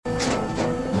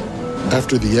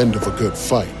After the end of a good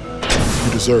fight,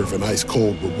 you deserve an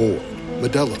ice-cold reward.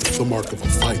 Modelo is the mark of a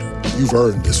fighter. You've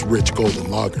earned this rich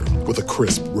golden lager with a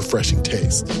crisp, refreshing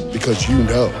taste. Because you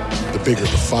know, the bigger the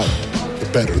fight, the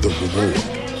better the reward.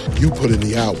 You put in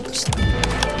the hours,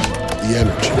 the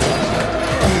energy,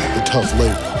 the tough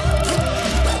labor.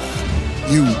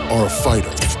 You are a fighter,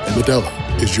 and Modelo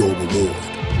is your reward.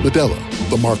 Modelo,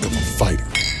 the mark of a fighter.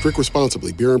 Drink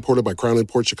responsibly. Beer imported by Crown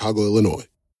Imports, Chicago, Illinois.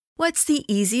 What's the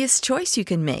easiest choice you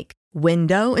can make?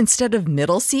 Window instead of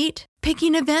middle seat?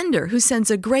 Picking a vendor who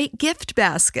sends a great gift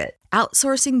basket?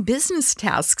 Outsourcing business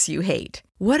tasks you hate?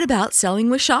 What about selling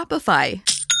with Shopify?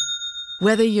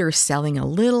 Whether you're selling a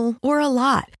little or a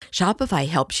lot, Shopify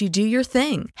helps you do your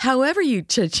thing, however you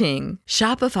cha-ching.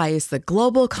 Shopify is the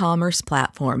global commerce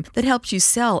platform that helps you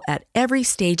sell at every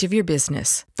stage of your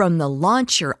business. From the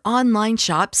launch your online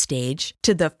shop stage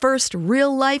to the first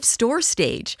real-life store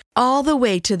stage, all the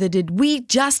way to the did we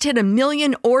just hit a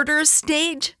million orders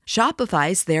stage?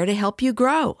 Shopify's there to help you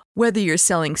grow. Whether you're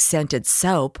selling scented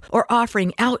soap or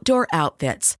offering outdoor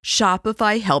outfits,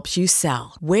 Shopify helps you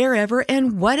sell. Wherever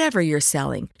and whatever you're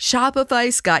selling,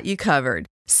 Shopify's got you covered.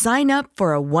 Sign up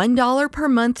for a $1 per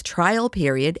month trial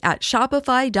period at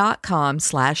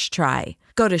shopify.com/try.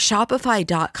 Go to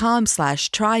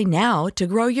shopify.com/try now to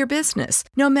grow your business,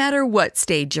 no matter what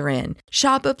stage you're in.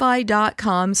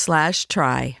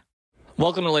 Shopify.com/try.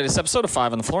 Welcome to the latest episode of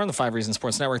 5 on the Floor on the 5 Reasons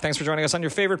Sports Network. Thanks for joining us on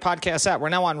your favorite podcast app. We're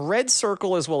now on Red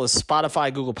Circle as well as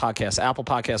Spotify, Google Podcasts, Apple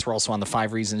Podcasts. We're also on the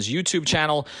 5 Reasons YouTube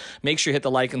channel. Make sure you hit the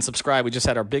like and subscribe. We just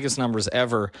had our biggest numbers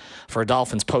ever for a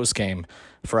Dolphins postgame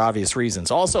for obvious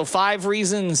reasons. Also, 5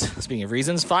 Reasons, speaking of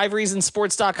reasons,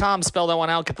 5reasonsports.com. Spell that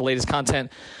one out. Get the latest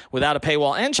content without a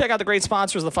paywall. And check out the great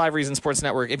sponsors of the 5 Reasons Sports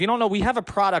Network. If you don't know, we have a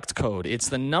product code. It's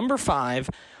the number 5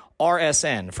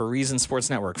 RSN for Reason Sports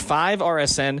Network. 5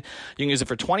 RSN. You can use it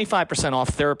for 25% off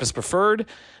Therapist Preferred.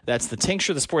 That's the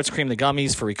tincture, the sports cream, the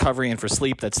gummies for recovery and for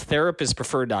sleep. That's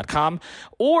therapistpreferred.com.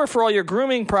 Or for all your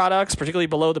grooming products, particularly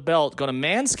below the belt, go to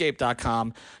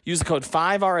manscaped.com. Use the code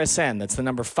 5RSN. That's the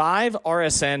number 5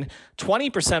 RSN.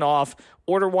 20% off.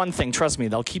 Order one thing. Trust me,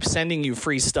 they'll keep sending you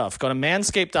free stuff. Go to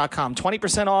manscaped.com.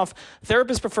 20% off.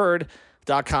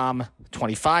 Therapistpreferred.com.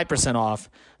 25%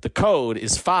 off. The code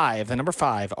is 5, the number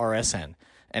 5, RSN.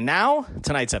 And now,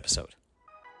 tonight's episode.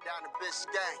 Down the bitch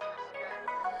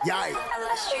gang.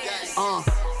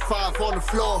 5 on the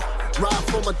floor, ride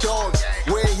for my dogs.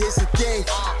 Where here's the thing,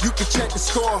 you can check the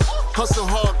score. Hustle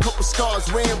hard, couple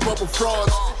scars, wearing bubble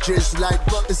frauds. Just like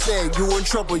Butler said, you in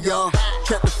trouble, y'all.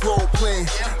 Kept the floor playing,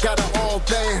 got it all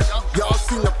banned. Y'all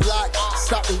seen the block,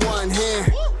 stop with one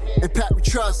hand. And Pat we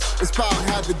trust, it's power,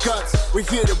 have the guts. We're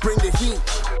here to bring the heat,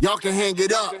 y'all can hang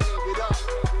it up.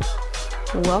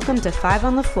 Welcome to 5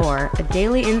 on the Floor, a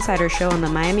daily insider show on the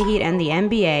Miami Heat and the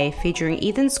NBA, featuring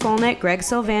Ethan Skolnick, Greg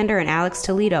Sylvander, and Alex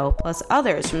Toledo, plus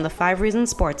others from the 5 Reasons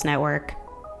Sports Network.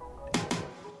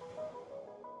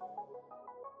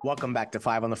 Welcome back to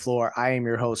 5 on the Floor. I am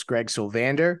your host, Greg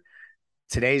Sylvander.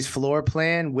 Today's floor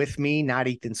plan with me, not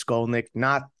Ethan Skolnick,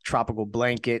 not Tropical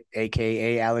Blanket,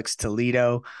 a.k.a. Alex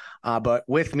Toledo, but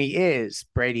with me is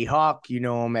Brady Hawk. You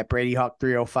know him at Brady Hawk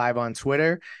 305 on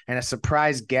Twitter, and a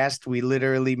surprise guest. We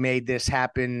literally made this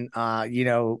happen,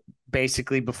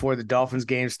 basically before the Dolphins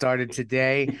game started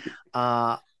today.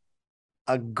 A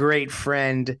great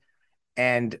friend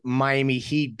and Miami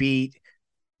Heat beat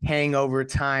hangover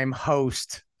time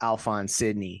host, Alphonse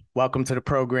Sidney. Welcome to the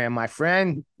program, my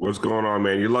friend. What's going on,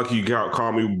 man? You're lucky you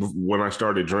called me when I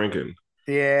started drinking.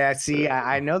 Yeah, see,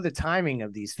 I know the timing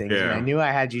of these things. Yeah. And I knew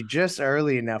I had you just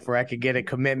early enough where I could get a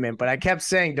commitment, but I kept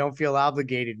saying don't feel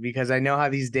obligated because I know how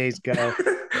these days go.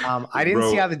 I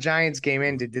didn't see how the Giants game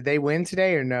ended. Did they win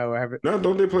today or no? No,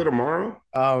 don't they play tomorrow?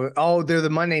 Oh, they're the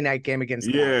Monday night game against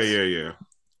the Bucks. Yeah.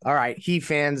 All right, Heat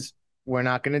fans, we're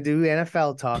not going to do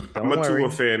NFL talk. I'm a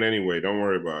Tua fan anyway. Don't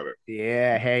worry about it.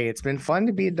 Yeah, hey, it's been fun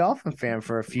to be a Dolphin fan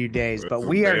for a few days, but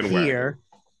we are here.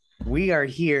 We are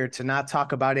here to not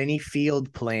talk about any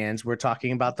field plans. We're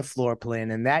talking about the floor plan,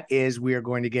 and that is we are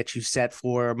going to get you set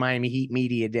for Miami Heat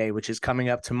Media Day, which is coming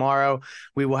up tomorrow.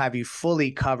 We will have you fully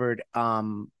covered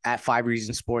at 5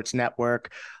 Reasons Sports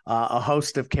Network. A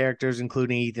host of characters,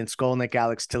 including Ethan Skolnick,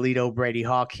 Alex Toledo, Brady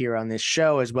Hawk here on this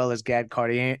show, as well as Gad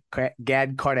Cartagena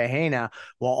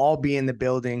will all be in the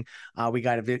building. We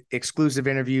got exclusive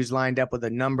interviews lined up with a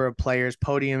number of players,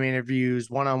 podium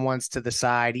interviews, one-on-ones to the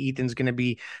side. Ethan's going to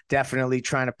be definitely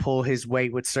trying to pull his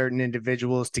weight with certain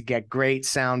individuals to get great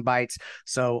sound bites.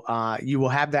 So you will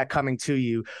have that coming to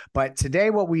you. But today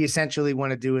what we essentially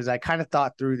want to do is I kind of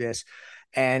thought through this,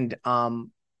 and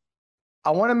I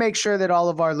want to make sure that all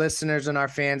of our listeners and our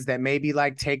fans that maybe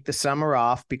like take the summer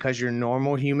off because you're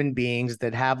normal human beings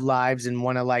that have lives and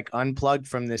want to like unplug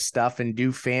from this stuff and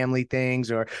do family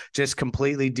things or just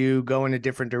completely go in a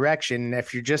different direction. And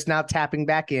if you're just now tapping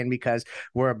back in because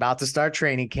we're about to start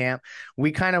training camp,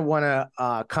 we kind of want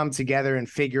to come together and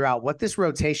figure out what this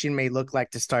rotation may look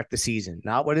like to start the season.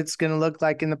 Not what it's going to look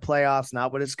like in the playoffs,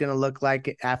 not what it's going to look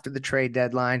like after the trade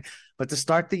deadline, but to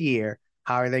start the year.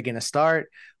 How are they going to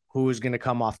start? Who is going to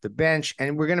come off the bench?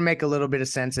 And we're going to make a little bit of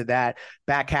sense of that.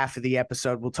 Back half of the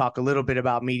episode, we'll talk a little bit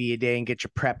about Media Day and get you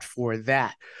prepped for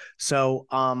that. So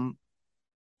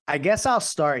I guess I'll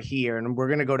start here, and we're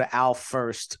going to go to Al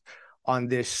first on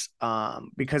this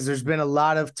because there's been a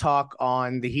lot of talk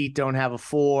on the Heat don't have a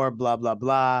 4, blah, blah,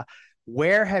 blah.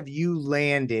 Where have you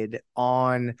landed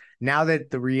on now that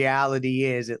the reality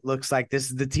is it looks like this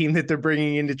is the team that they're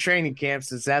bringing into training camp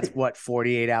since that's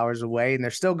 48 hours away and they're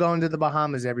still going to the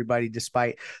Bahamas, everybody,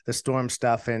 despite the storm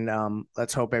stuff. And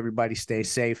let's hope everybody stays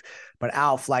safe. But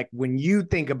Alf, like when you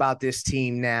think about this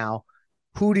team now,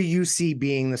 who do you see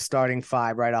being the starting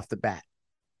 5 right off the bat?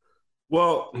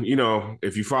 Well,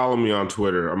 if you follow me on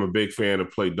Twitter, I'm a big fan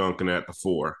of Play Duncan at the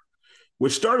 4,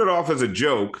 which started off as a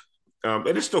joke.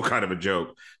 It is still kind of a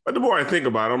joke, but the more I think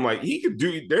about it, I'm like,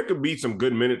 there could be some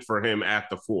good minutes for him at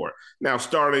the 4. Now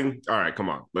starting, all right, come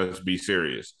on, let's be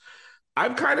serious.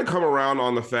 I've kind of come around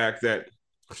on the fact that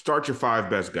start your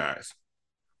 5 best guys,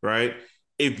 right?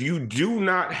 If you do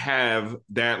not have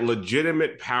that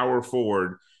legitimate power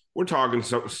forward, we're talking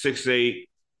 6'8",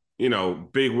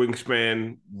 big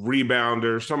wingspan,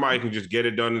 rebounder, somebody can just get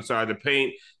it done inside the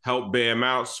paint, help Bam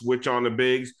out, switch on the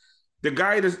bigs. The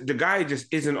guy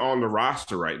just isn't on the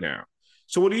roster right now.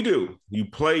 So what do? You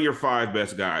play your 5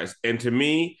 best guys. And to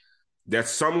me, that's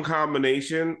some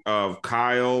combination of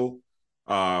Kyle,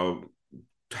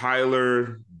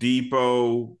 Tyler,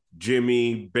 Depot,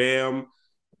 Jimmy, Bam,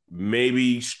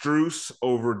 maybe Strus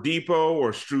over Depot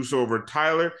or Strus over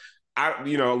Tyler.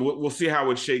 We'll see how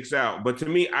it shakes out. But to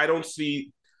me, I don't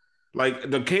see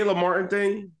like the Caleb Martin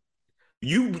thing.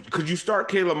 Could you start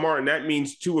Caleb Martin? That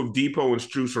means 2 of Depot and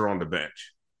Strus are on the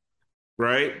bench,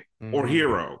 right? Mm-hmm. Or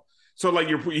Hero. So like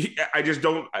I just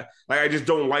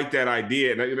don't like that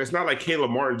idea. And it's not like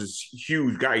Caleb Martin's a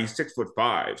huge guy. He's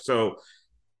 6'5". So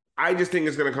I just think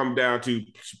it's going to come down to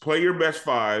play your best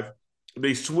 5.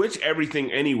 They switch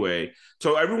everything anyway.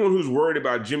 So everyone who's worried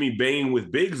about Jimmy Bain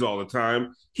with bigs all the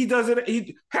time,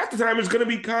 half the time it's going to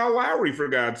be Kyle Lowry, for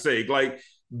God's sake. Like,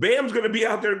 Bam's going to be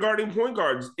out there guarding point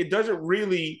guards. It doesn't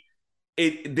really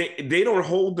they don't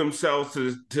hold themselves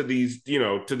to these,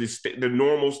 the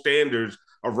normal standards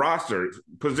of roster,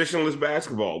 positionless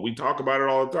basketball. We talk about it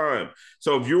all the time.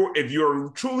 So if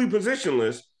you're truly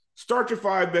positionless, start your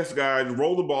 5 best guys,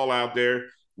 roll the ball out there.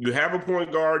 You have a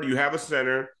point guard, you have a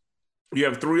center, you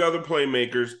have 3 other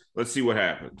playmakers. Let's see what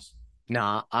happens.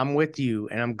 Nah, I'm with you,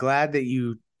 and I'm glad that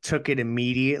you took it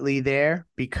immediately there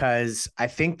because I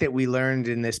think that we learned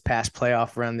in this past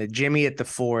playoff run that Jimmy at the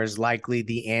 4 is likely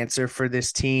the answer for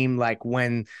this team. Like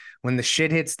when the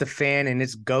shit hits the fan and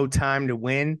it's go time to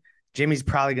win, Jimmy's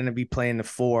probably going to be playing the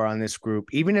 4 on this group,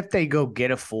 even if they go get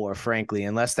a 4, frankly,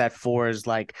 unless that 4 is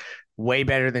like way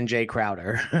better than Jay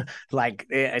Crowder.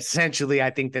 Essentially, I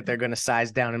think that they're going to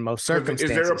size down in most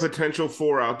circumstances. Is there a potential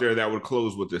 4 out there that would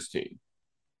close with this team?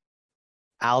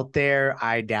 Out there,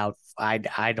 I doubt. I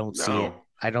don't see it.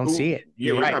 I don't see it.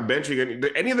 You're right. Not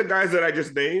benching any of the guys that I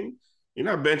just named. You're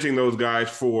not benching those guys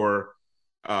for,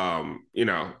 I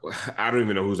don't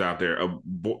even know who's out there.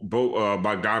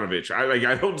 Bogdanovich.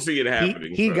 I don't see it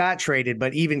happening. He got traded,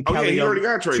 but even Kelly. He already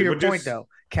got traded. To your point, though,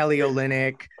 Kelly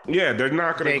Olynyk. Yeah, they're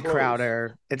not going to. Jay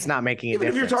Crowder. It's not making a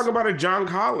difference. If you're talking about a John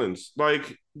Collins,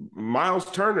 like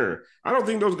Miles Turner, I don't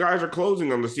think those guys are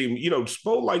closing on the team.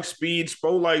 Spo likes speed.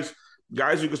 Spo likes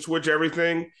guys who can switch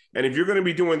everything. And if you're going to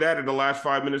be doing that in the last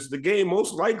 5 minutes of the game,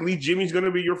 most likely Jimmy's going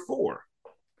to be your 4.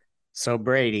 So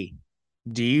Brady,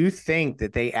 do you think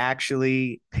that they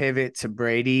actually pivot to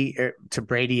Brady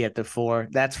at the 4?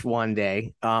 That's one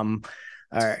day. Not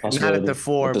at the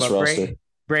 4, but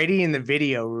Brady in the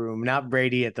video room, not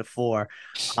Brady at the 4.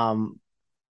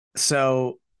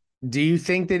 So do you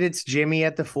think that it's Jimmy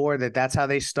at the 4, that's how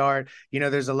they start?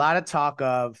 There's a lot of talk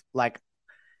of like,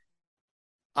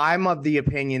 I'm of the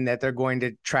opinion that they're going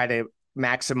to try to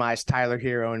maximize Tyler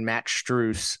Hero and Max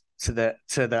Strus to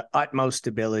the utmost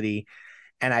ability.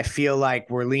 And I feel like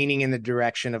we're leaning in the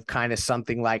direction of kind of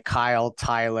something like Kyle,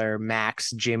 Tyler,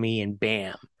 Max, Jimmy, and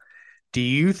Bam. Do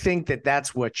you think that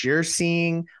that's what you're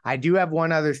seeing? I do have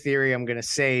one other theory I'm going to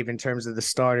save in terms of the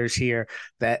starters here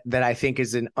that I think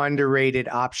is an underrated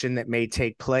option that may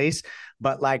take place.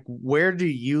 But like, where do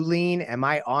you lean? Am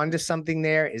I onto something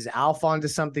there? Is Alf onto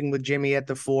something with Jimmy at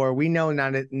the 4? We know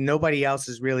nobody else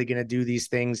is really going to do these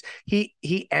things.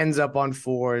 He ends up on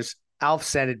 4s. Alf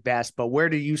said it best, but where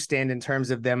do you stand in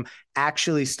terms of them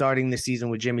actually starting the season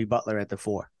with Jimmy Butler at the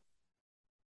 4?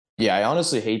 Yeah, I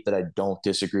honestly hate that I don't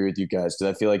disagree with you guys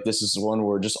because I feel like this is one where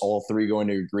we're just all three going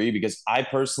to agree because I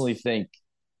personally think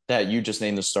that you just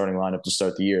named the starting lineup to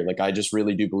start the year. Like, I just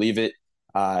really do believe it.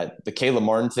 The Caleb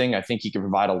Martin thing, I think he can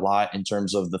provide a lot in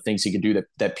terms of the things he can do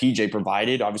that PJ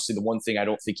provided. Obviously, the one thing I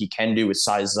don't think he can do is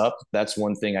size up. That's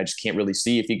one thing I just can't really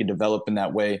see if he can develop in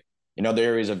that way. In other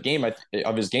areas of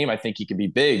his game, I think he could be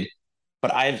big.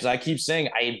 But as I keep saying,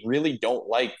 I really don't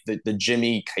like the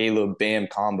Jimmy, Caleb, Bam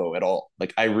combo at all.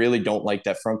 Like, I really don't like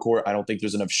that front court. I don't think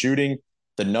there's enough shooting.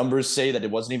 The numbers say that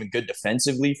it wasn't even good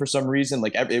defensively for some reason.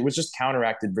 Like, it was just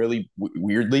counteracted really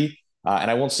weirdly. And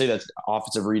I won't say that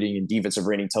offensive rating and defensive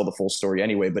rating tell the full story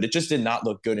anyway, but it just did not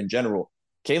look good in general.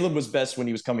 Caleb was best when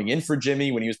he was coming in for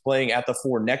Jimmy, when he was playing at the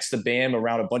 4 next to Bam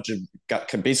around a bunch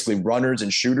of basically runners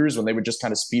and shooters when they would just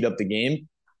kind of speed up the game.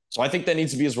 So I think that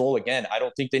needs to be his role again. I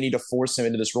don't think they need to force him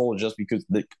into this role just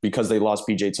because they lost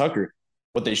PJ Tucker.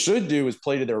 What they should do is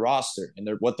play to their roster. And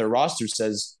what their roster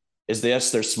says is,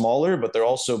 yes, they're smaller, but they're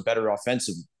also better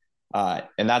offensively.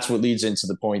 And that's what leads into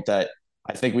the point that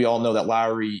I think we all know that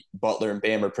Lowry, Butler, and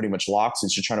Bam are pretty much locked.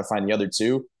 It's just trying to find the other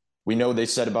two. We know they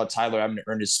said about Tyler having to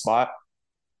earn his spot.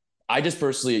 I just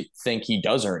personally think he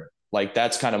does earn it. Like,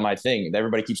 that's kind of my thing.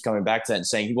 Everybody keeps coming back to that and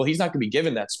saying, well, he's not going to be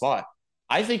given that spot.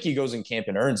 I think he goes in camp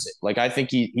and earns it. Like, I think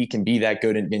he can be that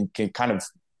good and can kind of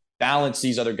balance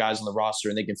these other guys on the roster,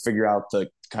 and they can figure out the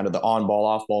kind of the on-ball,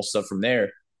 off-ball stuff from there.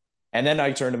 And then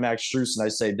I turn to Max Strus and I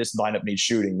say, this lineup needs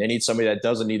shooting. They need somebody that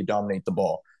doesn't need to dominate the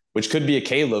ball, which could be a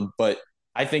Caleb, but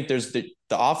I think there's the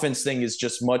offense thing is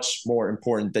just much more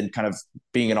important than kind of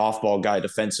being an off-ball guy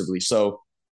defensively. So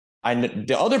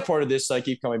the other part of this that I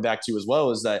keep coming back to as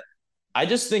well is that I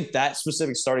just think that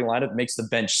specific starting lineup makes the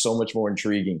bench so much more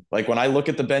intriguing. Like, when I look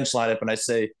at the bench lineup and I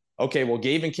say, okay, well,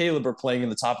 Gabe and Caleb are playing in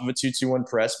the top of a 2-2-1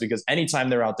 press because anytime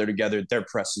they're out there together, they're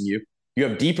pressing you. You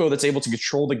have Depot that's able to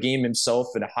control the game himself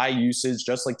in a high usage,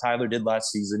 just like Tyler did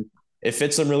last season. It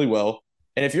fits them really well.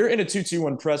 And if you're in a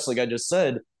 2-2-1 press, like I just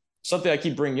said, something I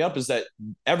keep bringing up is that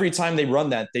every time they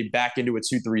run that, they back into a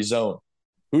 2-3 zone.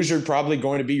 Who's probably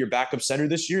going to be your backup center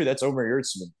this year? That's Omer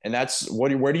Yurtseven. And that's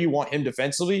where do you want him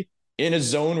defensively? In a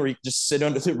zone where he can just sit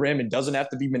under the rim and doesn't have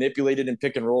to be manipulated in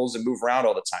pick and rolls and move around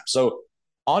all the time. So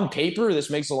on paper, this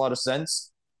makes a lot of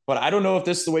sense. But I don't know if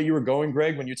this is the way you were going,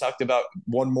 Greg, when you talked about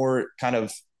one more kind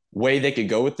of way they could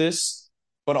go with this.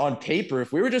 But on paper,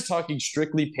 if we were just talking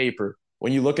strictly paper,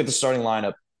 when you look at the starting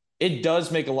lineup, it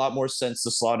does make a lot more sense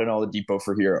to slot in Oladipo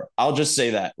for Hero. I'll just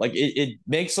say that. Like, it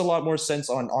makes a lot more sense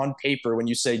on paper when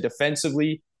you say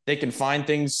defensively, they can find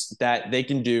things that they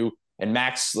can do. And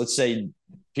Max, let's say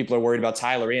people are worried about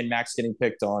Tyler and Max getting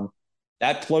picked on.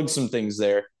 That plugs some things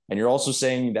there. And you're also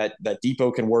saying that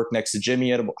Depot can work next to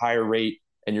Jimmy at a higher rate.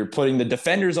 And you're putting the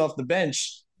defenders off the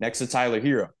bench next to Tyler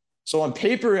Hero. So on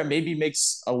paper, it maybe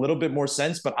makes a little bit more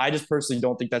sense, but I just personally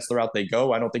don't think that's the route they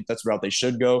go. I don't think that's the route they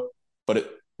should go.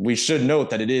 But we should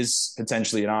note that it is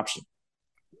potentially an option.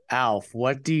 Alf,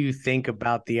 what do you think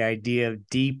about the idea of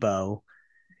Depot?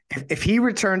 If he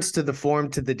returns to the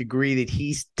form to the degree that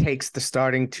he takes the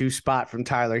starting 2 spot from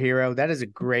Tyler Hero, that is a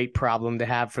great problem to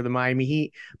have for the Miami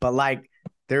Heat. But like,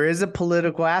 there is a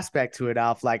political aspect to it,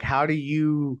 Alf. Like, how do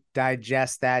you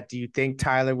digest that? Do you think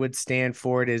Tyler would stand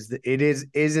for it? Is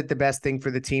it the best thing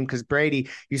for the team? Because Brady,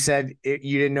 you said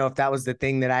you didn't know if that was the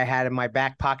thing that I had in my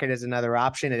back pocket as another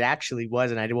option. It actually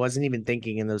wasn't. I wasn't even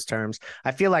thinking in those terms.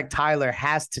 I feel like Tyler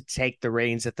has to take the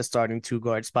reins at the starting 2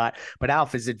 guard spot. But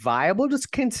Alf, is it viable to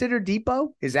consider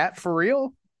Depot? Is that for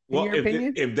real? Well,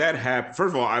 if that happens,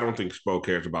 first of all, I don't think Spo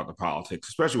cares about the politics,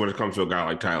 especially when it comes to a guy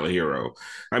like Tyler Hero.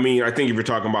 I mean, I think if you're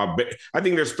talking about, I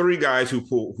think there's 3 guys who can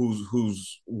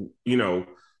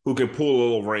pull a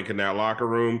little rank in that locker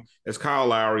room. It's Kyle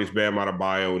Lowry, it's Bam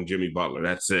Adebayo, and Jimmy Butler.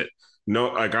 That's it.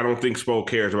 No, like, I don't think Spo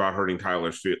cares about hurting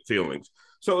Tyler's feelings.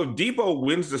 So if Depot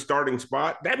wins the starting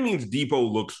spot, that means Depot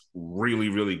looks really,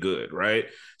 really good, right?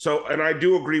 So, and I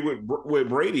do agree with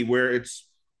Brady where it's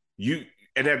you.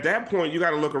 And at that point, you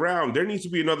got to look around. There needs to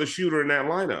be another shooter in that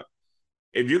lineup.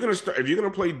 If you're gonna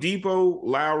play Depot,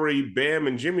 Lowry, Bam,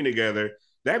 and Jimmy together,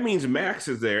 that means Max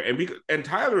is there, and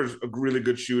Tyler's a really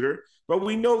good shooter. But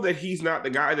we know that he's not the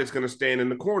guy that's going to stand in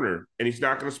the corner, and he's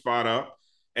not going to spot up.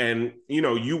 And you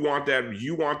want that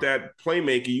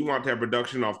playmaker, you want that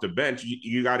production off the bench.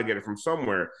 You got to get it from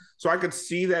somewhere. So I could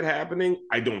see that happening.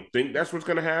 I don't think that's what's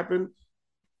going to happen.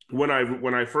 When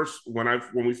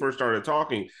we first started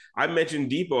talking, I mentioned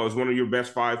Depot as one of your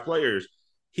best 5 players.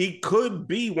 He could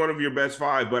be one of your best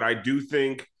 5, but I do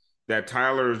think that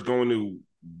Tyler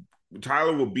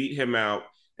will beat him out.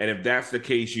 And if that's the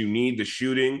case, you need the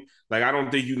shooting. Like, I don't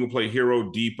think you can play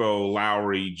Hero, Depot,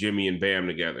 Lowry, Jimmy, and Bam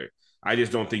together. I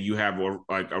just don't think you have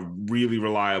a really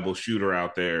reliable shooter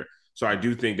out there. So I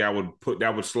do think that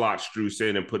would slot Strus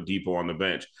in and put Depot on the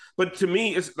bench. But to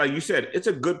me, it's like you said, it's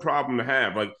a good problem to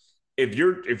have. Like, if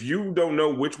you don't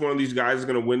know which one of these guys is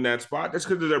going to win that spot, that's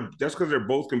because they're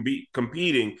both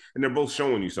competing and they're both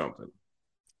showing you something.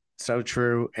 So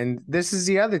true. And this is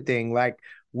the other thing. Like,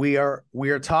 we are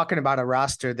talking about a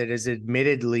roster that is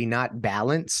admittedly not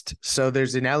balanced. So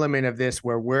there's an element of this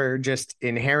where we're just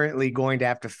inherently going to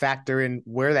have to factor in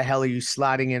where the hell are you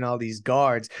slotting in all these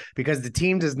guards, because the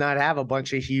team does not have a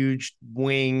bunch of huge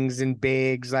wings and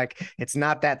bigs. Like, it's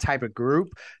not that type of group.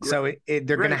 So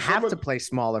they're going to have to play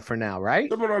smaller for now, right?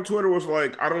 Someone on Twitter was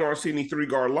like, I don't want to see any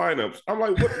 3-guard lineups. I'm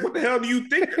like, what the hell do you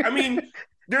think? I mean,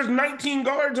 there's 19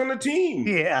 guards on the team.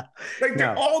 Yeah. Like,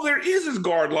 all there is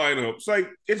guard lineups. Like,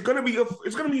 it's gonna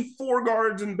be 4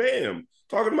 guards and Bam.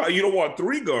 Talking about you don't want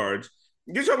 3 guards.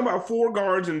 You're talking about 4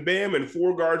 guards and Bam and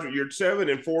 4 guards with your 7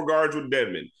 and 4 guards with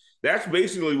Dedmon. That's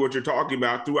basically what you're talking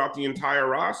about throughout the entire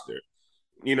roster.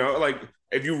 Like,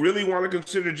 if you really want to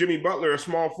consider Jimmy Butler a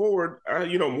small forward,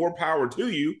 more power to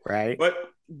you. Right. But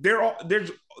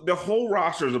there's the whole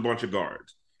roster is a bunch of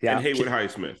guards. Yeah. And Haywood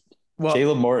Highsmith. Well,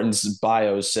 Caleb Martin's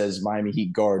bio says Miami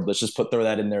Heat guard. Let's just throw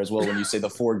that in there as well when you say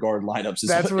the 4 guard lineups.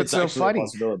 That's what's so funny.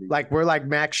 Like, we're like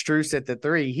Max Strus at the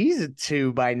 3. He's a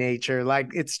 2 by nature.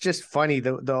 Like, it's just funny,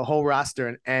 the whole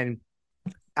roster. And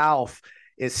Alf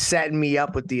is setting me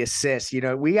up with the assists.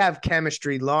 We have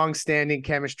chemistry, long-standing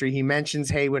chemistry. He mentions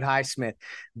Haywood Highsmith.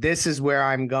 This is where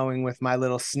I'm going with my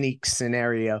little sneak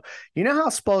scenario. You know how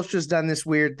Spoelstra's done this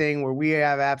weird thing where we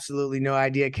have absolutely no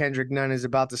idea Kendrick Nunn is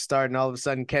about to start, and all of a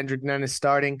sudden Kendrick Nunn is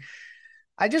starting?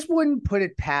 I just wouldn't put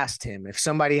it past him if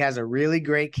somebody has a really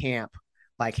great camp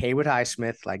like Haywood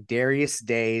Highsmith, like Darius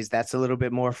Days. That's a little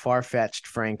bit more far-fetched,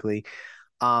 frankly.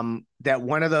 That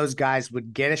one of those guys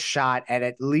would get a shot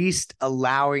at least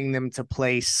allowing them to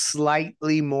play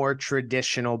slightly more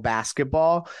traditional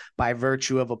basketball by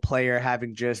virtue of a player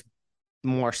having just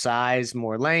more size,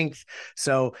 more length.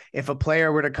 So if a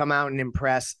player were to come out and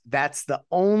impress, that's the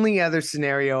only other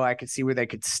scenario I could see where they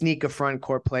could sneak a front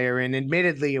court player in.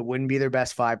 Admittedly, it wouldn't be their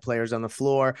best 5 players on the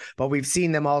floor, but we've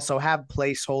seen them also have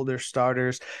placeholder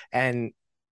starters, and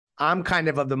I'm kind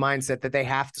of the mindset that they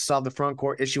have to solve the front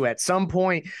court issue at some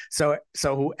point. So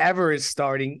whoever is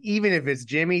starting, even if it's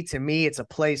Jimmy, to me, it's a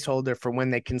placeholder for when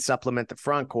they can supplement the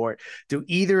front court. Do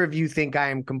either of you think I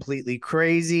am completely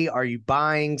crazy? Are you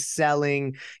buying,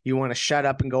 selling? You want to shut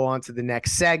up and go on to the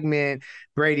next segment?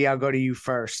 Brady, I'll go to you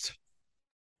first.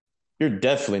 You're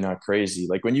definitely not crazy.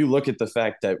 Like, when you look at the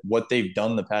fact that what they've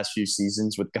done the past few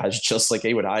seasons with guys just like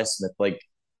Haywood Highsmith, like,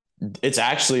 it's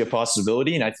actually a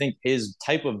possibility. And I think his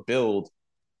type of build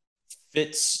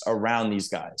fits around these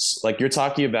guys. Like, you're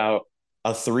talking about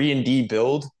a 3-and-D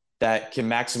build that can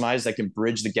maximize, that can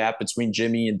bridge the gap between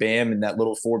Jimmy and Bam in that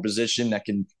little 4 position, that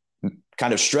can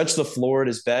kind of stretch the floor at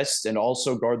his best and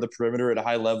also guard the perimeter at a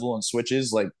high level and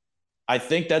switches. Like, I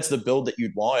think that's the build that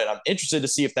you'd want. And I'm interested to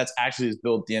see if that's actually his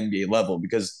build at the NBA level,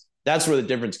 because that's where the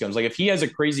difference comes. Like, if he has a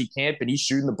crazy camp and he's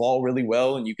shooting the ball really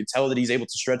well and you can tell that he's able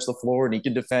to stretch the floor and he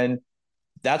can defend,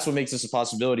 that's what makes this a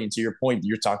possibility. And to your point,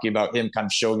 you're talking about him kind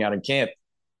of showing out in camp.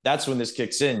 That's when this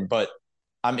kicks in. But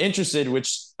I'm interested,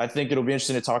 which I think it'll be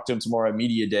interesting to talk to him tomorrow at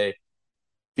Media Day,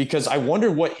 because I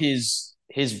wonder what his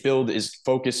build is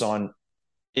focused on,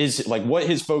 is like what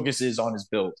his focus is on his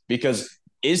build. Because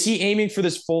is he aiming for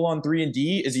this full-on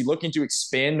 3-and-D? Is he looking to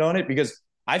expand on it? Because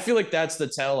I feel like that's the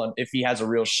tell on if he has a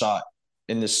real shot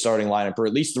in this starting lineup, or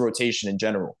at least the rotation in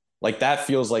general. Like, that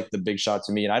feels like the big shot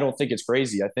to me. And I don't think it's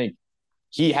crazy. I think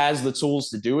he has the tools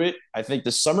to do it. I think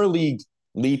the summer league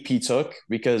leap he took,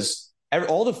 because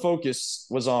all the focus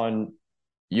was on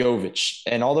Jovic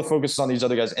and all the focus was on these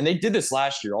other guys. And they did this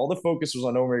last year. All the focus was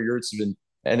on Omer Yurtseven,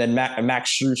 and then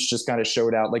Max Strus just kind of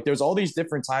showed out. Like, there's all these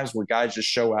different times where guys just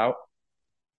show out.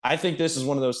 I think this is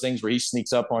one of those things where he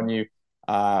sneaks up on you.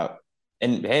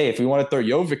 And hey, if we want to throw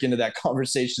Jovic into that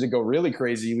conversation to go really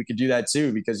crazy, we could do that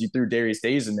too, because you threw Darius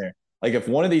Days in there. Like, if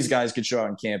one of these guys could show out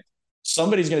in camp,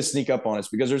 somebody's going to sneak up on us,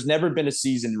 because there's never been a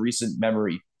season in recent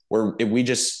memory where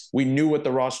we knew what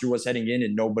the roster was heading in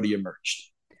and nobody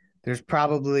emerged. There's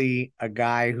probably a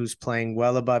guy who's playing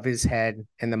well above his head,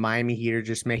 and the Miami Heat are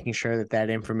just making sure that that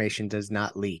information does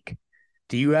not leak.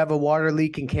 Do you have a water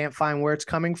leak and can't find where it's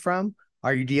coming from?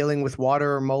 Are you dealing with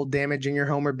water or mold damage in your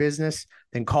home or business?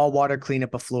 Then call Water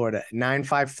Cleanup of Florida at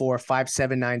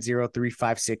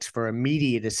 954-579-0356 for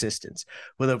immediate assistance.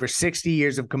 With over 60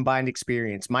 years of combined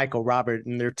experience, Michael, Robert,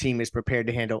 and their team is prepared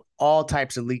to handle all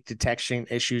types of leak detection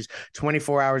issues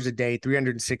 24 hours a day,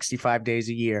 365 days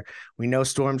a year. We know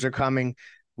storms are coming.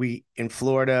 In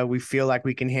Florida, we feel like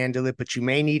we can handle it, but you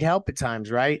may need help at times,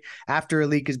 right? After a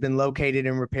leak has been located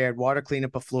and repaired, Water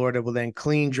Cleanup of Florida will then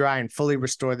clean, dry, and fully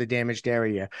restore the damaged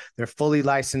area. They're fully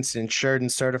licensed, insured,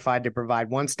 and certified to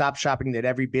provide one-stop shopping that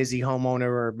every busy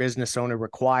homeowner or business owner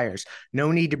requires.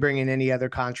 No need to bring in any other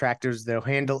contractors. They'll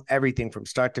handle everything from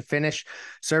start to finish.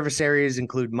 Service areas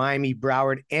include Miami,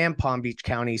 Broward, and Palm Beach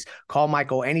counties. Call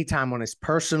Michael anytime on his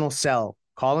personal cell.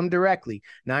 Call him directly,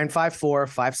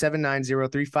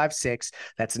 954-579-0356.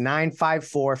 That's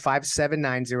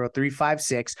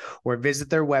 954-579-0356, or visit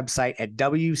their website at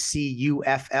wcufl.com.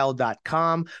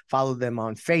 Follow them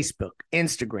on Facebook,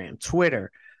 Instagram,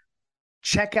 Twitter.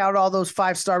 Check out all those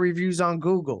 5-star reviews on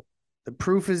Google. The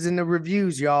proof is in the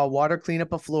reviews, y'all. Water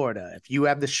Cleanup of Florida. If you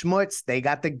have the schmutz, they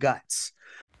got the guts.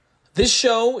 This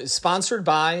show is sponsored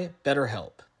by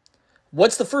BetterHelp.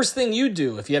 What's the first thing you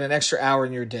do if you had an extra hour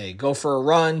in your day? Go for a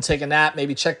run, take a nap,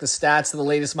 maybe check the stats of the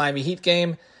latest Miami Heat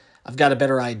game? I've got a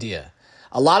better idea.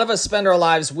 A lot of us spend our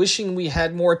lives wishing we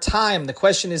had more time. The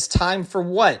question is, time for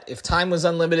what? If time was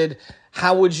unlimited,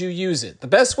 how would you use it? The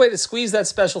best way to squeeze that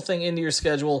special thing into your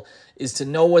schedule is to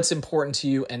know what's important to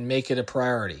you and make it a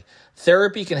priority.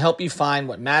 Therapy can help you find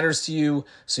what matters to you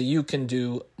so you can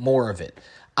do more of it.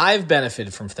 I've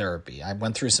benefited from therapy. I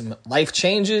went through some life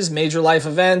changes, major life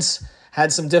events,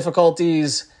 had some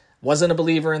difficulties, wasn't a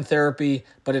believer in therapy,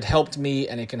 but it helped me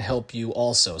and it can help you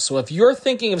also. So if you're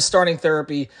thinking of starting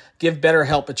therapy, give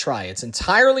BetterHelp a try. It's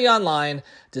entirely online,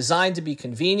 designed to be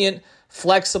convenient,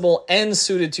 flexible, and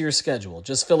suited to your schedule.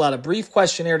 Just fill out a brief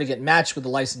questionnaire to get matched with a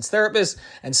licensed therapist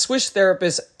and switch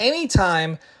therapists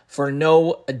anytime for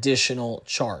no additional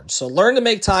charge. So learn to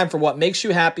make time for what makes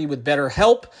you happy with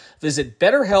BetterHelp. Visit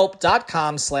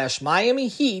BetterHelp.com/Miami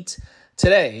Heat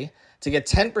today to get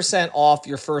 10% off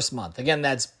your first month. Again,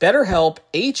 that's BetterHelp,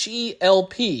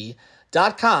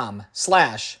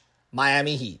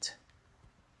 HELP.com/Miami Heat.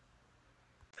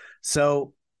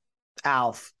 So,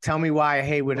 Alf, tell me why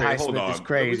Haywood Highsmith is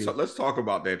crazy. Let's talk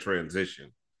about that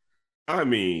transition. I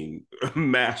mean,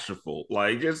 masterful,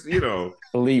 like just,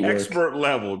 elite expert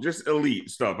level, just elite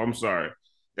stuff. I'm sorry.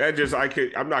 I'm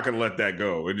not going to let that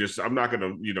go. I'm not going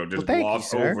to,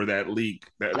 gloss over that leak.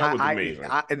 That was amazing.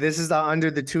 This is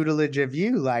under the tutelage of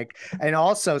you. And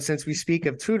also, since we speak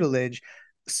of tutelage,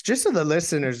 just so the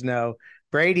listeners know,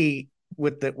 Brady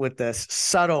with the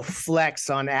subtle flex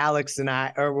on Alex and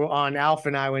I, or on Alf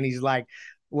and I, when he's like,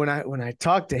 when I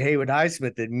talk to Haywood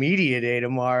Highsmith at Media Day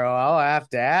tomorrow, I'll have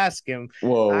to ask him.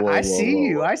 I see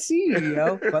you,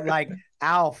 yo. But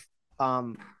Alf,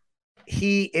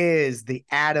 he is the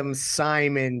Adam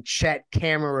Simon Chet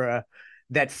Kamara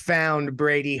that found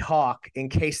Brady Hawk, in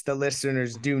case the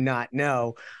listeners do not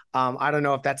know. I don't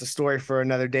know if that's a story for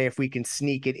another day, if we can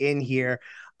sneak it in here.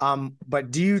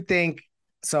 But do you think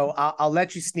so? I'll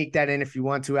let you sneak that in if you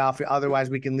want to, Alf. Otherwise,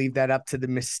 we can leave that up to the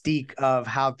mystique of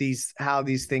how these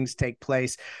things take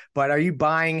place. But are you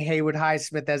buying Haywood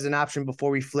Highsmith as an option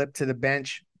before we flip to the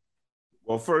bench?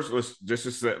 Well, first, let's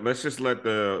just let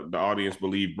the audience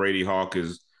believe Brady Hawk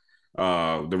is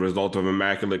the result of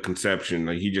immaculate conception.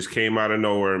 Like, he just came out of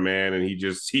nowhere, man, and he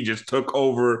just took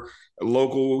over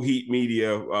local Heat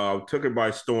media, took it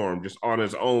by storm, just on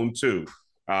his own too,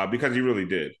 because he really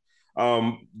did.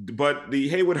 But the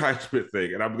Haywood Highsmith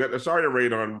thing, and I'm sorry to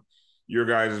raid on your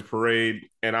guys' parade,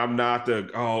 and I'm not the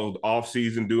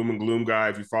off-season doom and gloom guy.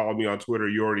 If you follow me on Twitter,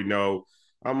 you already know.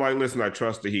 I'm like, listen, I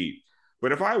trust the Heat.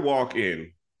 But if I walk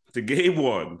in to game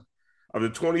one of the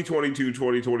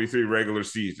 2022-2023 regular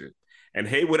season and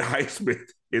Haywood Highsmith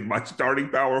is my starting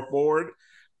power forward,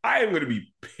 I am going to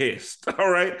be pissed,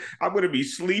 all right? I'm going to be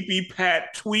sleepy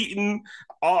Pat tweeting,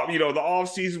 the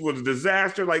offseason was a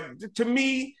disaster. To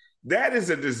me, that is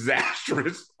a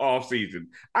disastrous offseason.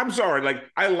 I'm sorry.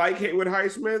 I like Haywood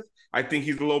Highsmith. I think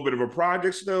he's a little bit of a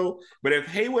project still. But if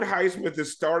Haywood Highsmith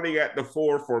is starting at the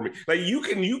 4 for me, you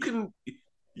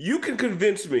can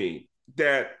convince me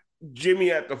that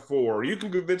Jimmy at the 4. You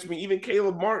can convince me, even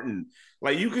Caleb Martin.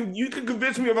 You can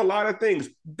convince me of a lot of things.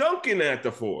 Duncan at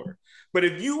the 4. But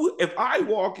if I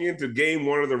walk into game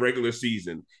one of the regular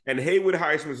season and Haywood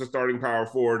Highsmith is a starting power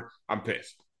forward, I'm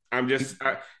pissed.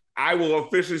 I will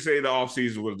officially say the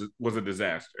offseason was a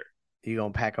disaster. You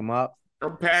gonna pack them up?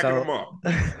 I'm packing them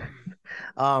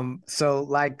up. So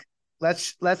like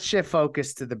let's shift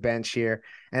focus to the bench here,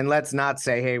 and let's not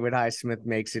say Haywood Highsmith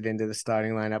makes it into the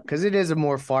starting lineup because it is a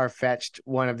more far-fetched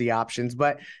one of the options.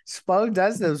 But Spo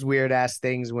does those weird ass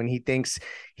things when he thinks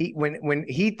when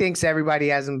he thinks everybody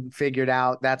has him figured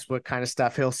out. That's what kind of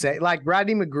stuff he'll say. Like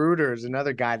Rodney Magruder is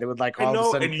another guy that would like all of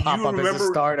a sudden pop up as a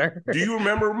starter. Do you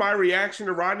remember my reaction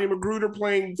to Rodney Magruder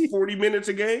playing 40 minutes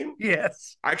a game?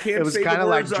 Yes, I can't. It was kind of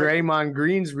like Draymond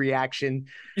Green's reaction.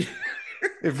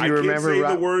 If you remember,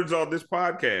 say the words on this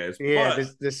podcast. Yeah,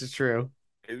 this is true.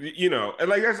 You know, and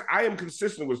like I am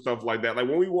consistent with stuff like that. Like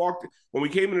when we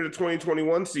came into the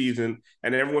 2021 season,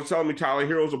 and everyone's telling me Tyler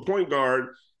Hero's a point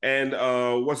guard, and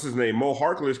what's his name, Mo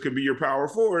Harkless could be your power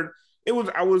forward.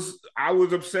 I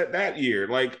was upset that year.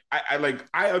 Like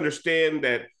I understand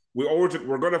that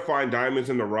we're going to find diamonds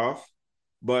in the rough,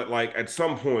 but like at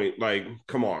some point, like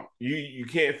come on, you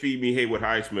can't feed me Haywood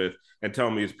Highsmith and tell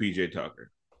me it's PJ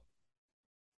Tucker.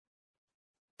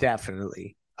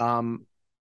 Definitely.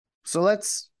 So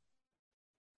let's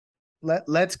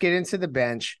get into the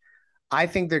bench. I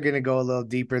think they're going to go a little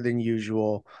deeper than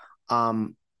usual.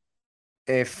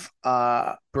 If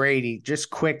Brady,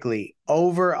 just quickly,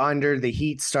 over under the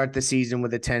Heat start the season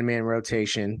with a 10-man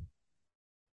rotation,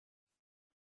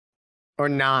 or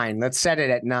 9. Let's set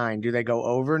it at 9. Do they go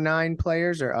over 9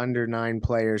 players or under 9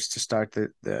 players to start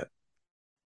the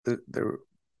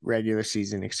regular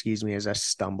season? Excuse me as I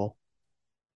stumble.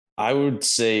 I would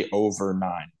say over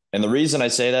 9. And the reason I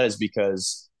say that is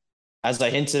because, as I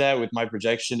hinted at with my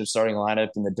projection of starting lineup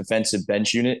in the defensive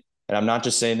bench unit, and I'm not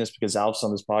just saying this because Alf's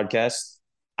on this podcast,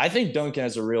 I think Duncan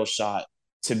has a real shot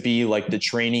to be like the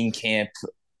training camp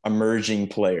emerging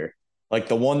player, like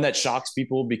the one that shocks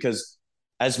people, because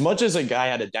as much as a guy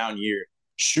had a down year,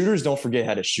 shooters don't forget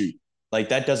how to shoot. Like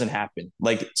that doesn't happen.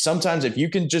 Like sometimes if you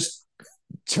can just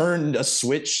turn a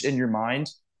switch in your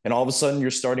mind, and all of a sudden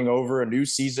you're starting over, a new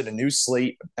season, a new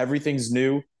slate, everything's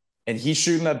new, and he's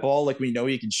shooting that ball like we know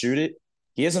he can shoot it,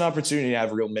 he has an opportunity to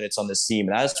have real minutes on this team.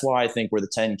 And that's why I think where the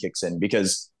 10 kicks in,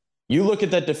 because you look at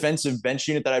that defensive bench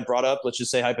unit that I brought up, let's just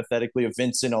say hypothetically of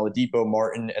Vincent, Oladipo,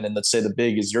 Martin, and then let's say the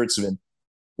big is Yurtseven.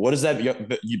 What does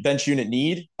that bench unit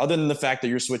need? Other than the fact that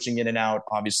you're switching in and out,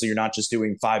 obviously you're not just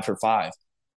doing 5 for 5.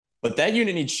 But that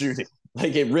unit needs shooting.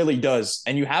 Like it really does.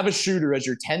 And you have a shooter as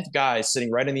your 10th guy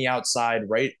sitting right on the outside,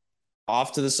 right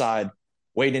off to the side,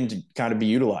 waiting to kind of be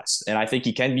utilized. And I think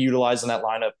he can be utilized in that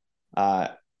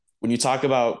lineup. When you talk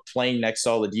about playing next to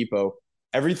Oladipo,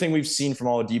 everything we've seen from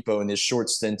Oladipo in his short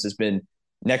stints has been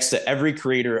next to every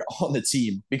creator on the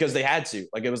team because they had to.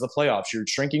 Like it was the playoffs. You're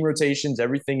shrinking rotations.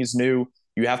 Everything is new.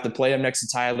 You have to play him next to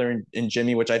Tyler and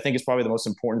Jimmy, which I think is probably the most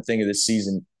important thing of this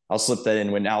season. I'll slip that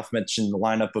in when Alf mentioned the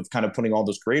lineup of kind of putting all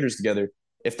those creators together.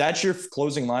 If that's your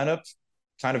closing lineup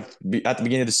kind of at the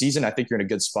beginning of the season, I think you're in a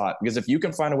good spot. Because if you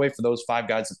can find a way for those 5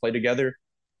 guys to play together,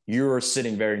 you're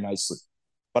sitting very nicely.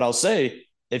 But I'll say,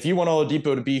 if you want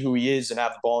Oladipo to be who he is and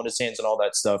have the ball in his hands and all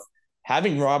that stuff,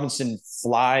 having Robinson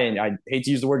fly, and I hate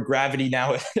to use the word gravity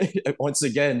now once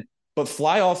again, but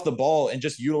fly off the ball and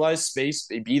just utilize space,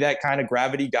 be that kind of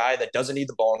gravity guy that doesn't need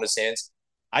the ball in his hands,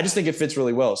 I just think it fits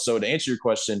really well. So to answer your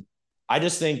question, I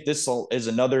just think this is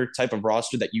another type of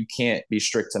roster that you can't be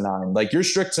strict to 9. Like you're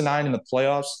strict to 9 in the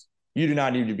playoffs. You do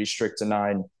not need to be strict to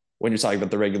 9 when you're talking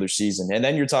about the regular season. And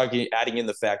then you're adding in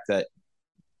the fact that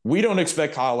we don't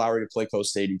expect Kyle Lowry to play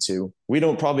close to 82. We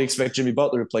don't probably expect Jimmy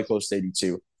Butler to play close to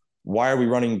 82. Why are we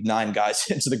running 9 guys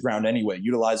into the ground anyway?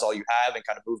 Utilize all you have and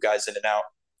kind of move guys in and out.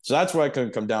 So that's where I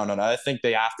could come down on. I think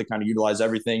they have to kind of utilize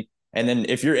everything. And then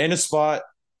if you're in a spot,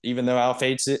 even though Alf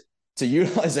hates it, to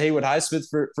utilize Haywood Highsmith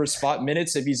for spot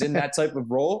minutes if he's in that type of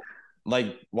role,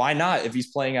 like why not if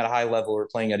he's playing at a high level or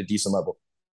playing at a decent level?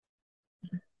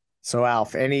 So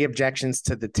Alf, any objections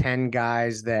to the 10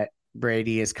 guys that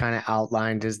Brady is kind of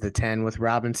outlined as the 10, with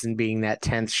Robinson being that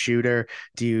 10th shooter?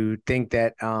 Do you think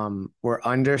that we're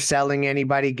underselling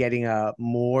anybody, getting a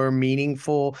more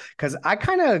meaningful? Because I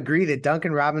kind of agree that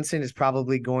Duncan Robinson is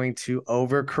probably going to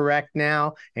overcorrect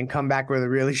now and come back with a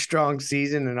really strong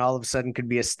season and all of a sudden could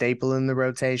be a staple in the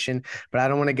rotation. But I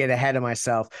don't want to get ahead of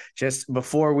myself. Just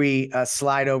before we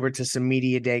slide over to some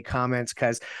media day comments,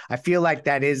 because I feel like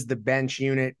that is the bench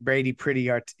unit. Brady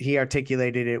he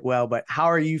articulated it well, but how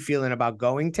are you feeling about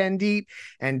going 10 deep?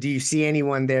 And do you see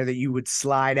anyone there that you would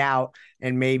slide out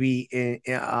and maybe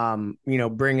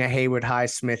bring a Haywood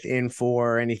Highsmith in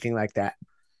for, or anything like that?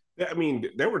 I mean,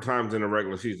 there were times in the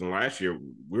regular season last year,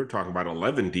 we were talking about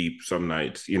 11 deep some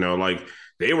nights, like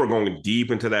they were going deep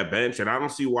into that bench, and I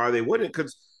don't see why they wouldn't,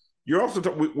 because You're also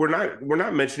we're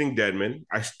not mentioning Dedmon.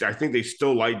 I think they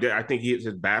still like that. I think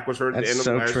his back was hurt at the end of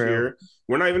last year.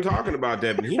 We're not even talking about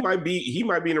Dedmon. He might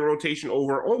be in a rotation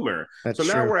over Omer. So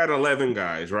now we're at 11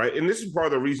 guys, right? And this is part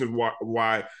of the reason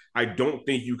why I don't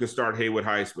think you can start Haywood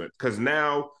Highsmith, because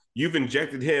now you've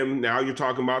injected him. Now you're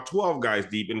talking about 12 guys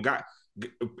deep, and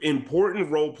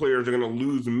important role players are going to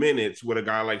lose minutes with a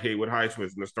guy like Haywood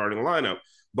Highsmith in the starting lineup.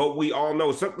 But we all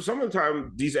know some of the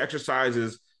time these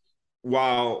exercises,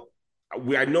 while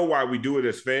I know why we do it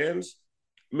as fans,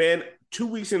 man, 2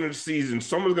 weeks into the season,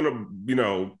 someone's going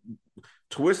to,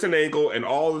 twist an ankle, and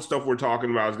all the stuff we're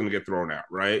talking about is going to get thrown out,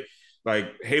 right?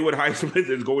 Like Haywood Highsmith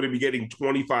is going to be getting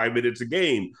 25 minutes a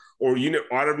game, or,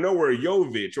 out of nowhere,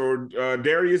 Jovic or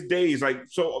Darius Days. Like,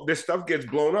 so this stuff gets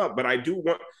blown up, but I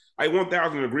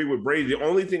 1,000 agree with Brady. The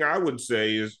only thing I would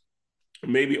say is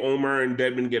maybe Omer and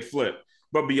Dedmon get flipped.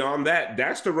 But beyond that,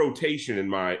 that's the rotation in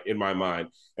my mind.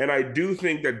 And I do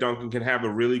think that Duncan can have a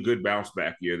really good bounce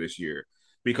back year this year,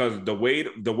 because the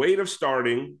weight of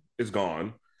starting is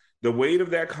gone. The weight of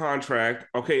that contract,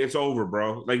 okay, it's over,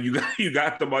 bro. Like you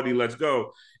got the money, let's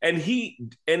go. And his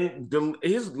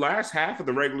last half of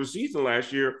the regular season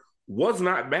last year was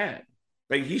not bad.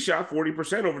 Like he shot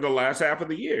 40% over the last half of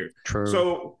the year. True.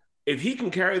 So if he can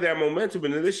carry that momentum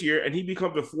into this year and he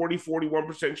becomes a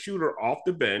 41% shooter off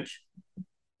the bench,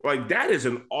 like that's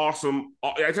an awesome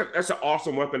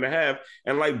weapon to have.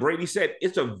 And like Brady said,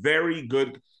 it's a very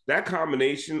good, that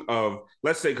combination of,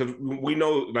 let's say, because we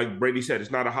know, like Brady said, it's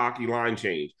not a hockey line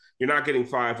change. You're not getting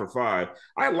 5 for 5.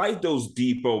 I like those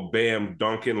Depot, Bam,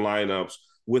 Duncan lineups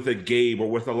with a Gabe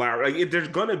or with a Lowry. Like there's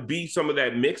going to be some of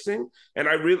that mixing. And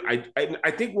I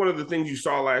think one of the things you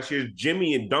saw last year is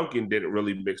Jimmy and Duncan didn't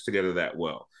really mix together that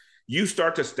well. You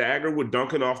start to stagger with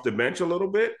Duncan off the bench a little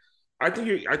bit. I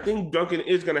think Duncan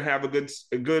is going to have a good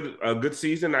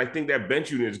season. I think that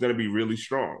bench unit is going to be really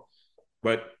strong.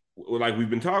 But like we've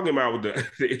been talking about with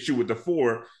the issue with the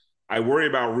 4, I worry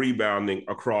about rebounding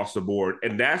across the board.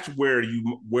 And that's where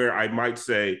I might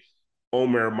say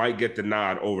Omer might get the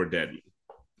nod over Dedmon.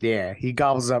 Yeah, he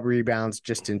gobbles up rebounds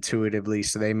just intuitively,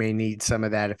 so they may need some of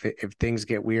that if things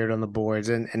get weird on the boards.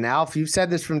 And Alf, you've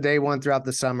said this from day one throughout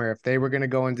the summer. If they were going to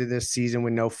go into this season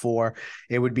with no 4,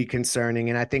 it would be concerning.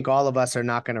 And I think all of us are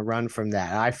not going to run from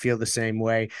that. I feel the same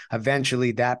way.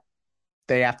 Eventually, that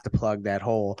they have to plug that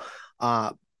hole.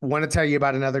 Want to tell you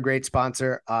about another great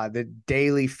sponsor, the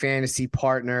daily fantasy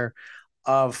partner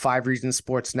of 5 Reasons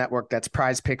Sports Network. That's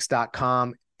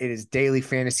PrizePicks.com. It is daily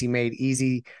fantasy made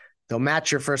easy. They'll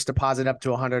match your first deposit up to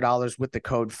 $100 with the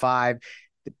code 5.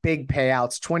 The big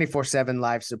payouts, 24/7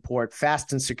 live support,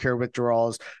 fast and secure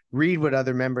withdrawals. Read what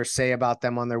other members say about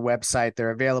them on their website. They're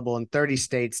available in 30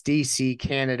 states, DC,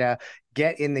 Canada.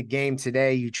 Get in the game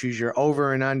today. You choose your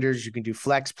over and unders. You can do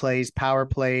flex plays, power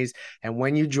plays. And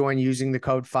when you join using the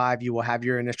code 5, you will have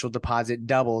your initial deposit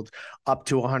doubled up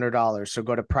to $100. So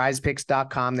go to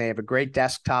prizepicks.com. They have a great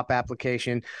desktop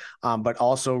application, but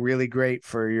also really great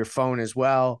for your phone as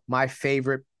well. My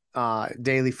favorite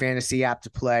daily fantasy app to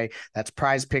play. That's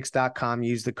prizepicks.com.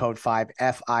 Use the code 5,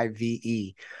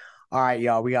 FIVE. All right,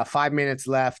 y'all. We got 5 minutes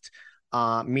left.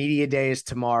 Media day is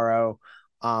tomorrow.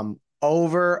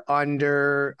 Over,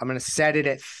 under, I'm going to set it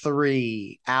at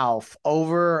 3. Alf,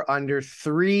 over, under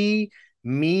 3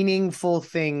 meaningful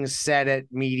things said at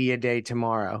media day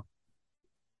tomorrow.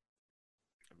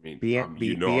 I mean, be honest.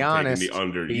 Taking the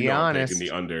under. Be honest. I'm taking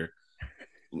the under.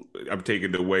 I'm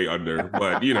taking the way under.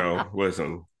 But,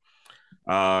 listen,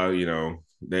 they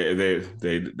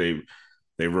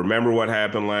remember what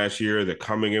happened last year. They're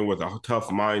coming in with a tough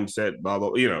mindset, blah,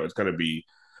 blah. It's going to be.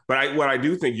 But what I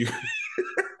do think you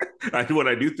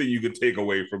could take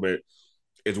away from it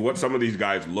is what some of these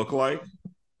guys look like.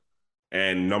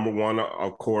 And number one,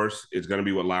 of course, is going to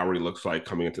be what Lowry looks like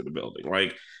coming into the building.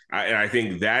 I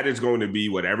think that is going to be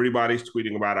what everybody's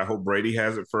tweeting about. I hope Brady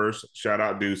has it first. Shout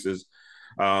out Deuces.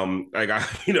 I want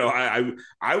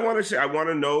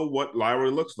to know what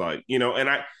Lowry looks like, and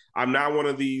I'm not one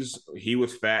of these, he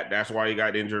was fat, that's why he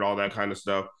got injured, all that kind of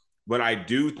stuff. But I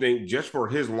do think just for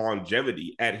his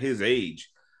longevity at his age,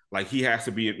 like he has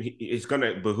to be, it's going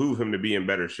to behoove him to be in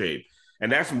better shape.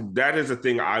 And that is the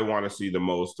thing I want to see the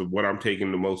most, of what I'm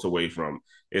taking the most away from,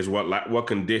 is what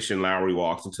condition Lowry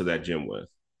walks into that gym with.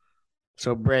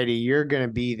 So Brady, you're going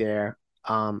to be there.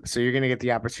 So you're going to get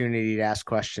the opportunity to ask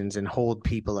questions and hold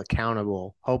people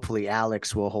accountable. Hopefully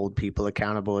Alex will hold people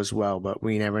accountable as well, but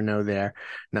we never know there.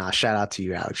 Shout out to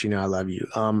you, Alex. I love you.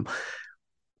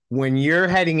 When you're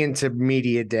heading into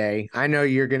media day, I know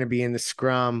you're going to be in the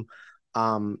scrum,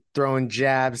 throwing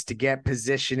jabs to get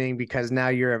positioning, because now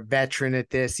you're a veteran at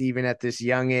this, even at this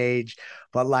young age.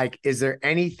 But is there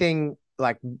anything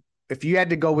if you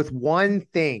had to go with one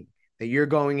thing that you're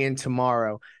going in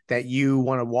tomorrow that you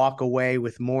want to walk away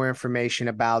with more information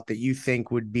about that you think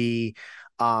would be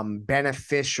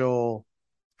beneficial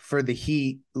for the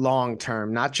Heat long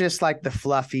term, not just like the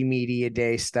fluffy media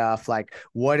day stuff, like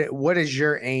what is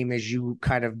your aim as you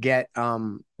kind of get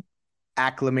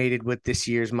acclimated with this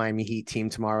year's Miami Heat team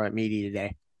tomorrow at media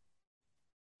day?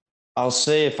 I'll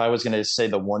say if I was going to say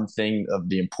the one thing of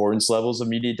the importance levels of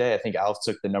media day, I think Alex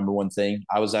took the number one thing.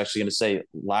 I was actually going to say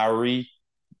Lowry,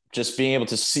 just being able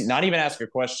to see, not even ask a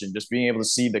question, just being able to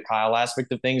see the Kyle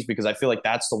aspect of things, because I feel like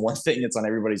that's the one thing that's on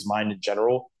everybody's mind in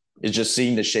general, is just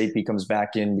seeing the shape he comes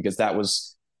back in, because that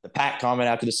was the Pat comment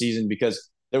after the season, because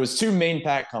there was two main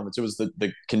Pat comments. It was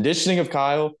the conditioning of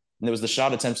Kyle, and there was the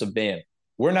shot attempts of Bam.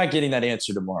 We're not getting that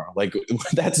answer tomorrow. Like,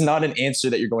 that's not an answer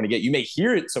that you're going to get. You may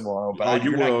hear it tomorrow, but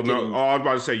you will. No, I was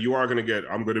about to say, you are going to get,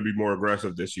 I'm going to be more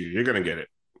aggressive this year. You're going to get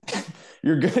it.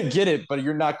 You're going to get it, but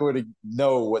you're not going to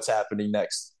know what's happening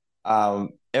next.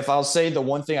 If I'll say the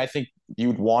one thing I think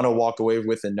you'd want to walk away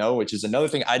with and know, which is another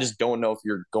thing I just don't know if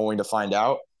you're going to find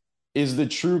out, is the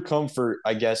true comfort,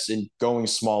 I guess, in going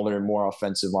smaller and more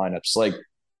offensive lineups. Like,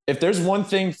 if there's one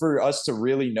thing for us to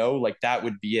really know, like, that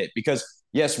would be it. Because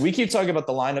yes, we keep talking about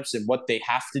the lineups and what they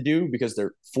have to do because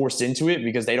they're forced into it,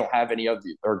 because they don't have any other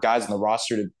or guys on the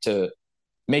roster to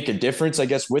make a difference, I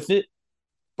guess, with it.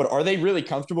 But are they really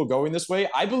comfortable going this way?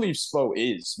 I believe Spo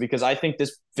is, because I think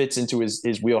this fits into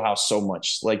his wheelhouse so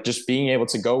much. Like, just being able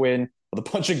to go in with a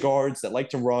bunch of guards that like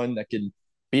to run, that can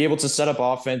be able to set up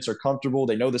offense, are comfortable.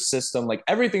 They know the system, like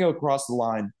everything across the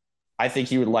line, I think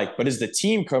he would like. But is the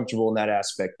team comfortable in that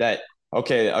aspect that,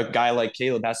 okay, a guy like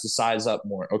Caleb has to size up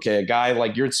more. Okay, a guy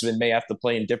like Yurtseven may have to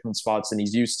play in different spots than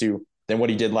he's used to than what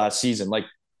he did last season. Like,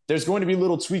 there's going to be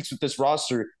little tweaks with this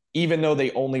roster, even though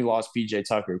they only lost PJ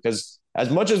Tucker. Because as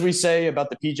much as we say about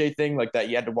the PJ thing, like that,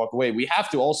 you had to walk away, we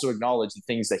have to also acknowledge the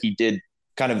things that he did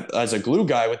kind of as a glue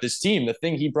guy with this team, the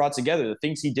thing he brought together, the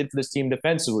things he did for this team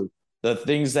defensively, the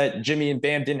things that Jimmy and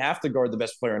Bam didn't have to guard the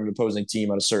best player on an opposing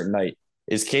team on a certain night.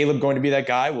 Is Caleb going to be that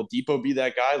guy? Will Depot be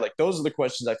that guy? Like, those are the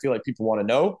questions I feel like people want to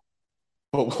know.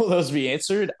 But will those be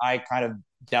answered? I kind of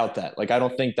doubt that. Like, I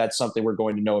don't think that's something we're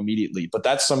going to know immediately. But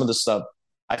that's some of the stuff.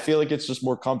 I feel like it's just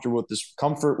more comfort with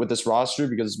this roster,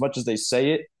 because as much as they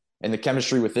say it and the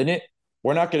chemistry within it,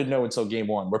 we're not going to know until game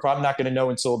one. We're probably not going to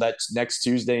know until that next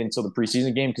Tuesday, until the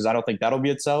preseason game, because I don't think that'll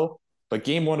be a tell. But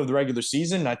game one of the regular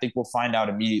season, I think we'll find out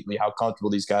immediately how comfortable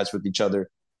these guys with each other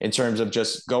in terms of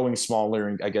just going smaller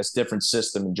and, I guess, different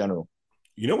system in general.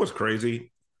 You know what's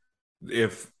crazy?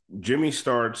 If Jimmy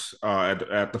starts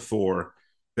at the 4,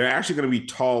 they're actually going to be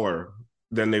taller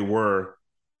than they were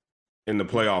in the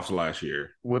playoffs last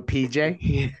year. With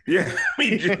PJ? Yeah. I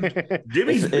mean,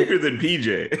 Jimmy's bigger than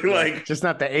PJ. Like, just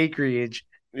not the acreage.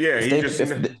 Yeah.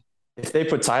 If they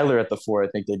put Tyler at the 4, I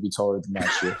think they'd be taller than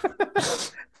last year.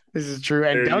 This is true.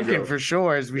 And Duncan, for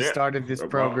sure, as we started this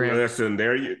program.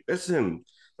 Listen.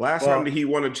 Last time he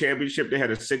won a championship, they had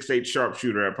a 6'8"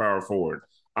 sharpshooter at power forward.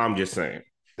 I'm just saying.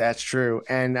 That's true.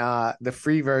 And the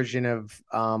free version of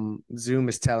Zoom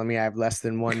is telling me I have less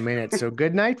than 1 minute. So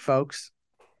good night, folks.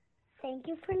 Thank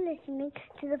you for listening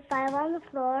to the 5 on the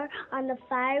Floor on the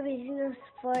 5 Reasons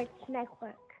Sports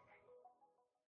Network.